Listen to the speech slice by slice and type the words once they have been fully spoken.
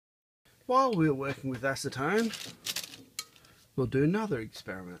While we're working with acetone, we'll do another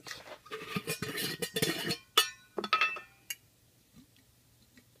experiment.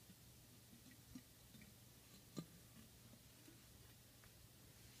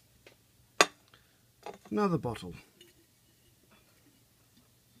 Another bottle.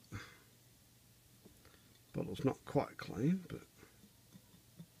 Bottle's not quite clean, but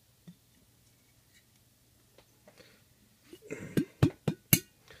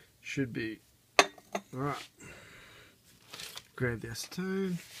should be. Alright. Grab the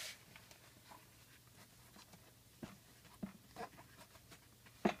acetone.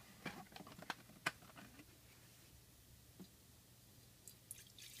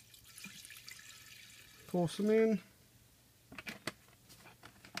 Pour some in.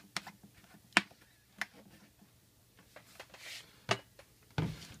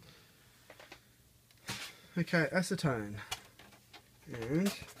 Okay, acetone.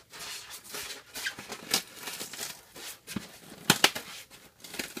 And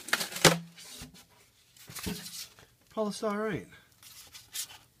polystyrene.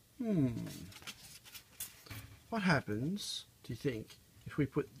 What happens, do you think, if we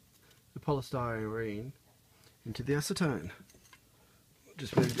put the polystyrene into the acetone?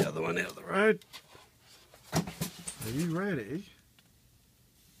 Just move the other one out of the road. Are you ready?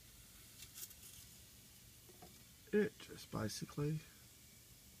 It just basically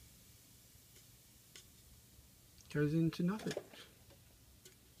goes into nothing.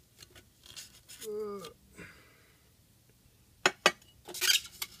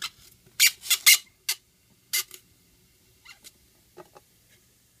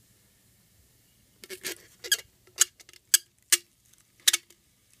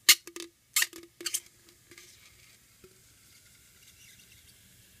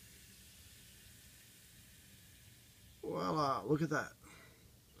 Voila, look at that.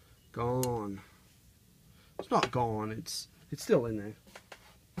 Gone. It's not gone, it's still in there.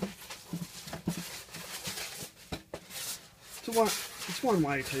 It's one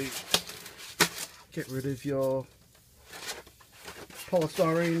way to get rid of your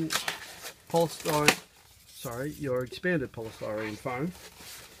your expanded polystyrene foam.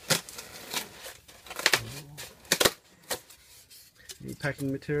 Any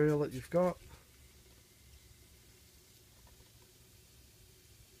packing material that you've got.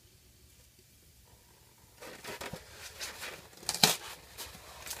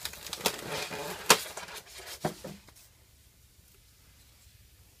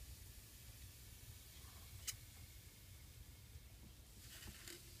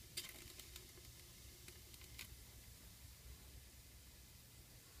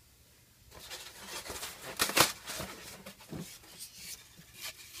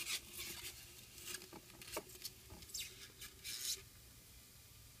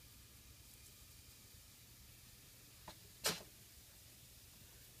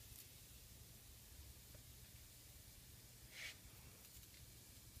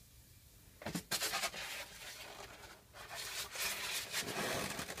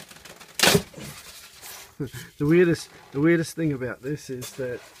 The weirdest thing about this is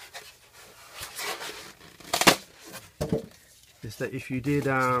that if you did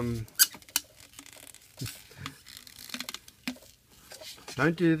don't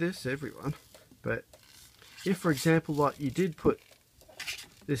do this, everyone, but if, for example, like you did put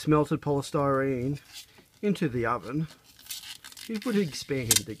this melted polystyrene into the oven, it would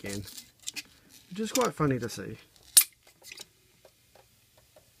expand again, which is quite funny to see.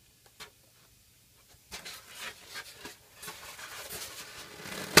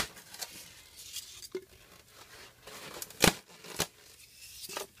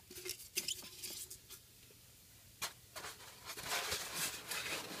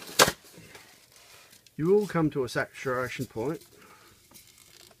 You will come to a saturation point.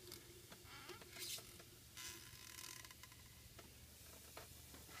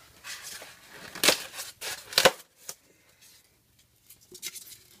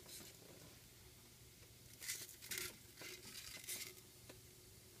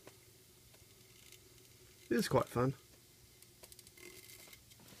 It's quite fun.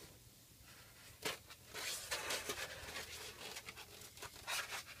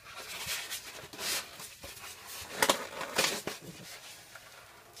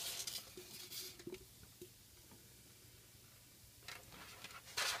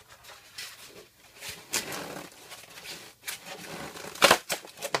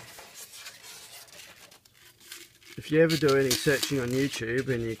 If you ever do any searching on YouTube,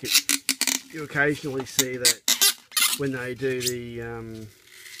 and you occasionally see that when they do the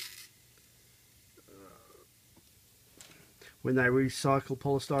when they recycle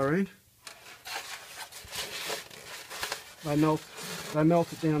polystyrene, they melt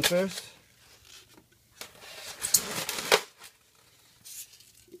it down first.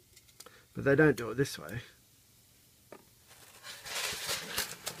 But they don't do it this way.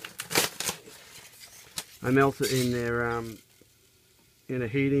 They melt it in their in a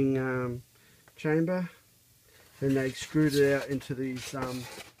heating chamber. Then they extrude it out into these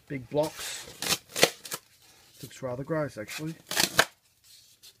big blocks. Looks rather gross actually.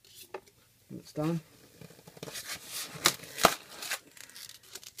 When it's done.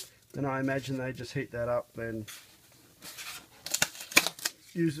 Then I imagine they just heat that up and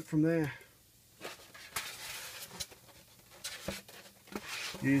use it from there.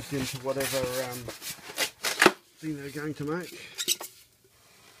 Used into whatever thing they're going to make.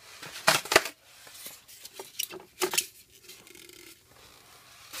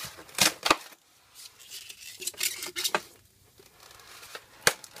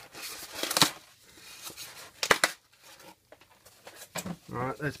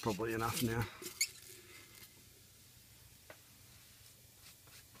 Alright, that's probably enough now.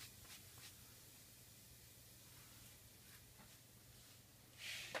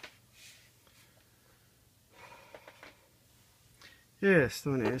 Yes,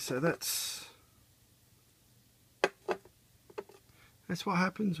 so that's what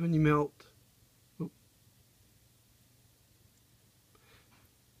happens when you melt. Oop.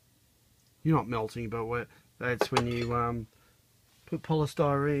 You're not melting, but that's when you put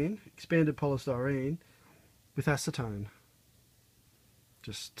polystyrene, expanded polystyrene, with acetone.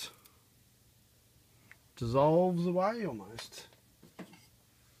 Just dissolves away almost.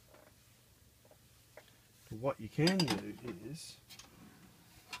 But what you can do is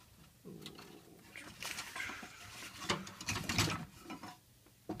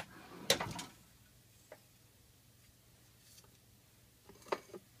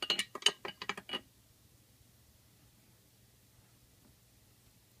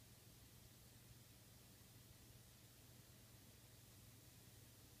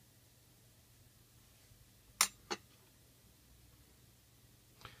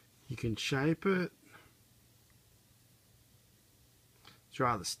you can shape it. It's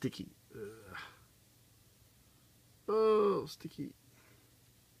rather sticky. Ugh. Oh, sticky.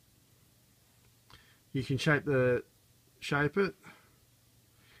 You can shape it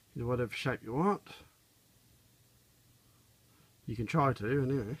into whatever shape you want. You can try to,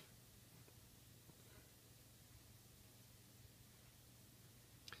 anyway.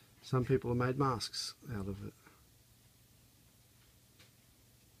 Some people have made masks out of it.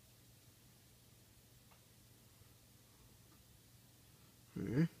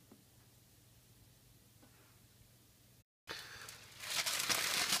 Okay.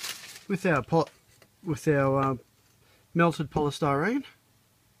 With our melted polystyrene,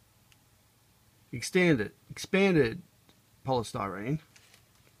 expanded polystyrene,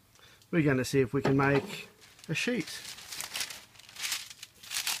 we're going to see if we can make a sheet.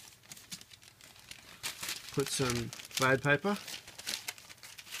 Put some glad paper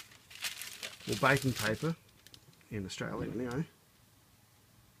or baking paper in Australia anyway.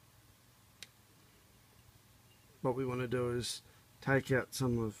 What we want to do is take out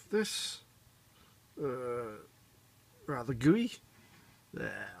some of this rather gooey.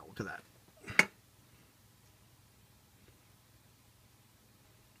 There, look at that.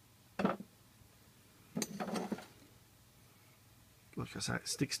 Like I say, it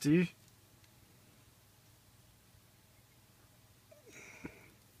sticks to you.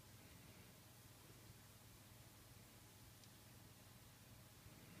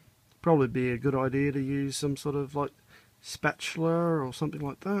 Probably be a good idea to use some sort of like spatula or something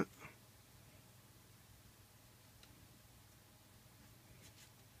like that.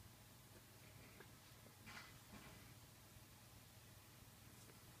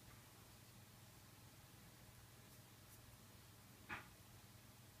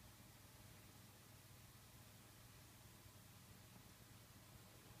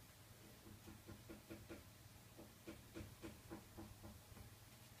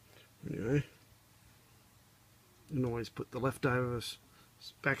 Anyway, you can always put the leftovers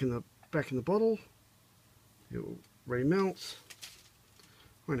back in the bottle. It will remelt.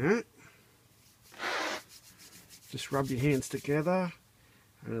 Right. Just rub your hands together,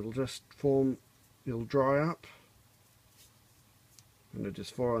 and it'll just form. It'll dry up, and it'll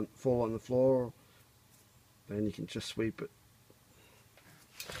just fall on the floor. Then you can just sweep it,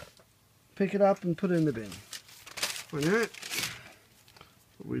 pick it up, and put it in the bin. Right.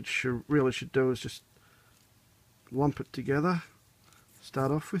 What we really should do is just lump it together, start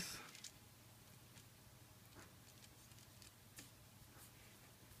off with.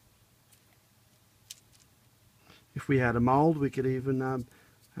 if we had a mould, we could even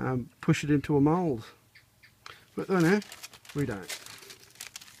push it into a mould. But no, we don't.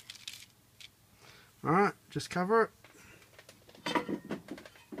 Alright, just cover it.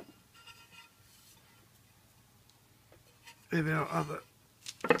 We have our other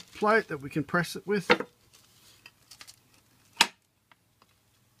plate that we can press it with.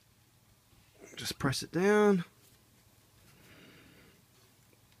 Just press it down.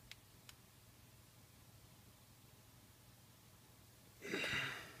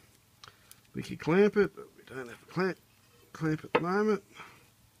 We could clamp it, but we don't have a clamp at the moment.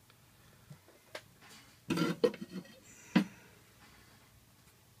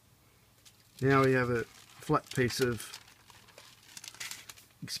 Now we have a flat piece of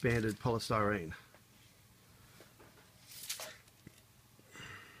expanded polystyrene.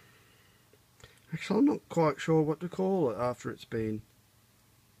 Actually, I'm not quite sure what to call it after it's been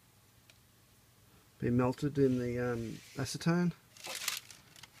melted in the acetone.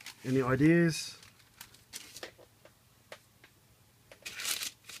 Any ideas?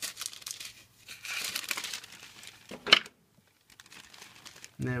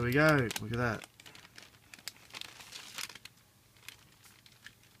 And there we go, look at that.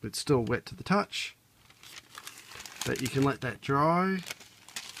 It's still wet to the touch, but you can let that dry,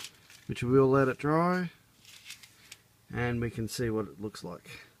 which we will let it dry, and we can see what it looks like.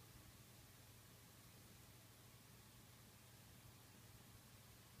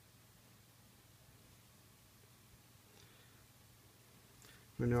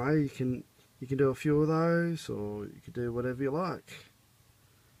 Anyway, you can do a few of those, or you can do whatever you like.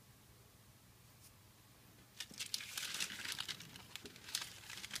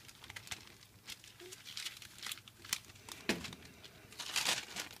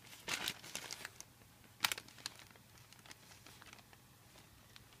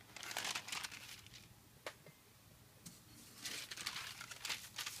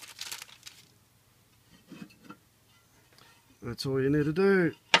 That's all you need to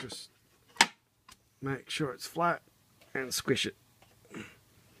do, just make sure it's flat and squish it.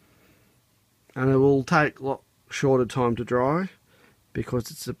 And it will take a lot shorter time to dry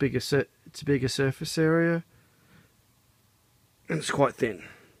because it's a bigger surface area and it's quite thin.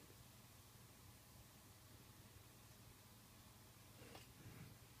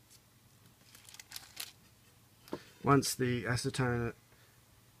 Once the acetone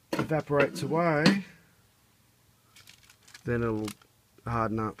evaporates away, then it'll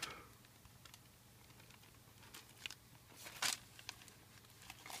harden up.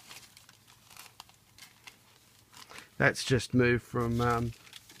 That's just moved from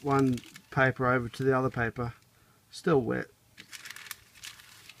one paper over to the other paper. Still wet.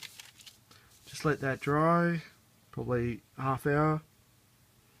 Just let that dry, probably half hour,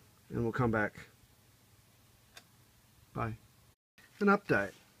 and we'll come back. Bye. An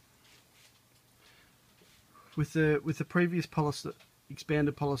update. With the previous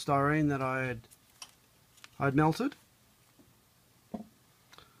expanded polystyrene that I'd melted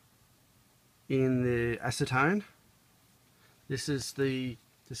in the acetone, this is the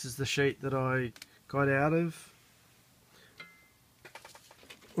sheet that I got out of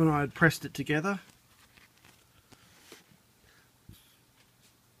when I had pressed it together.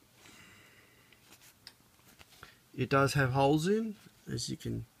 It does have holes in, as you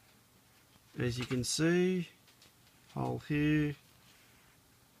can see. Hole here,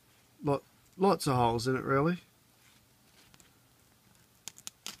 lots of holes in it really,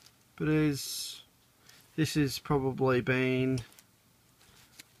 but this has probably been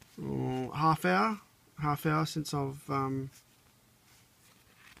half hour since I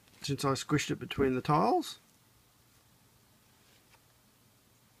squished it between the tiles.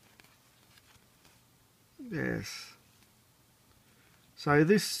 Yes, so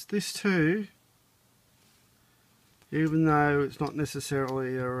this too, even though it's not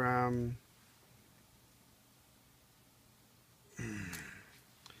necessarily a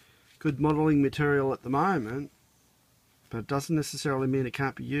good modelling material at the moment, but it doesn't necessarily mean it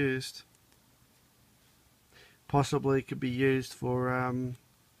can't be used. Possibly it could be used for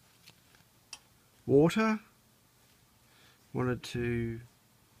water. Wanted to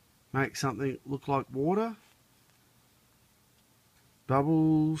make something look like water.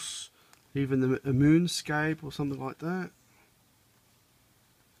 Bubbles. Even a moonscape or something like that.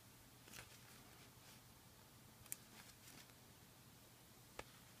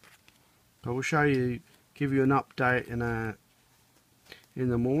 I will show you, give you an update in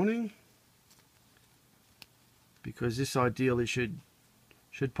the morning, because this ideally should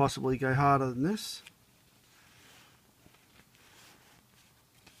possibly go harder than this.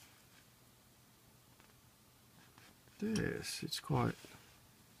 Yes, it's quite...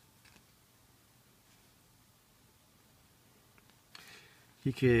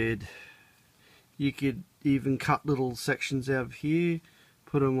 You could even cut little sections out of here,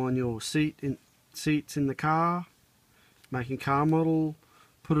 put them on your seats in the car, making car model,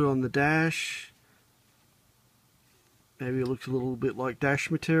 put it on the dash. Maybe it looks a little bit like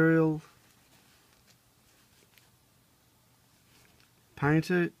dash material. Paint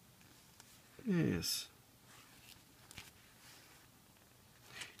it. Yes.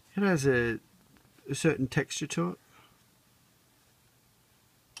 It has a certain texture to it.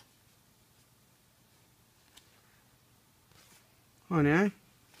 I know.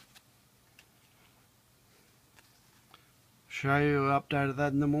 Show you an update of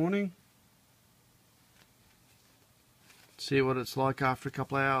that in the morning. See what it's like after a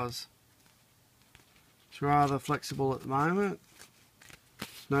couple of hours. It's rather flexible at the moment.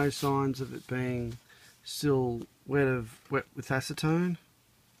 No signs of it being still wet with acetone.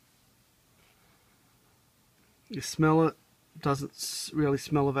 You smell it, doesn't really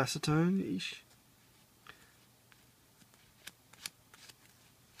smell of acetone-ish.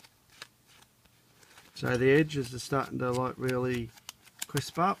 So the edges are starting to like really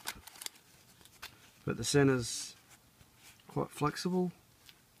crisp up, but the centre's quite flexible.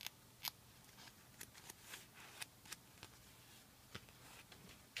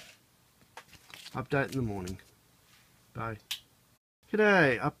 Update in the morning. Bye.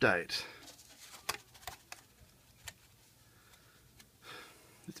 G'day, update.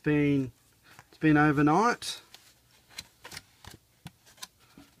 It's been overnight.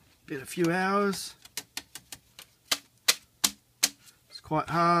 Been a few hours. It's quite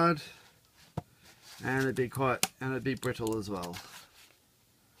hard, and it'd be brittle as well.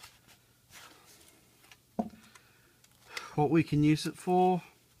 What we can use it for,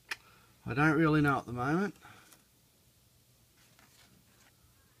 I don't really know at the moment.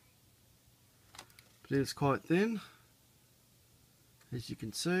 But it's quite thin, as you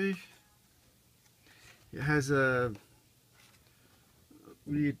can see. It has a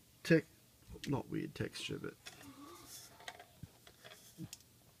weird not weird texture, but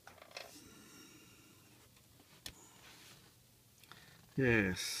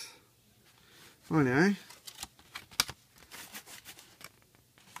yes, I know.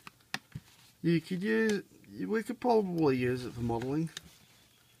 We could probably use it for modelling,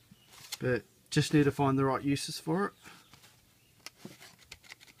 but just need to find the right uses for it.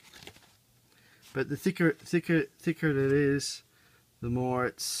 But the thicker it is, the more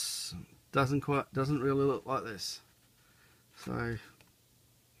it's doesn't really look like this. So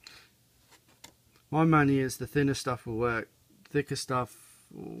my money is the thinner stuff will work. Thicker stuff,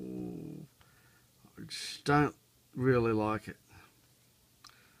 I just don't really like it.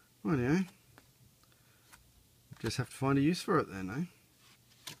 Anyway, just have to find a use for it then,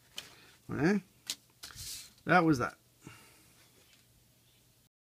 eh? Okay, that was that.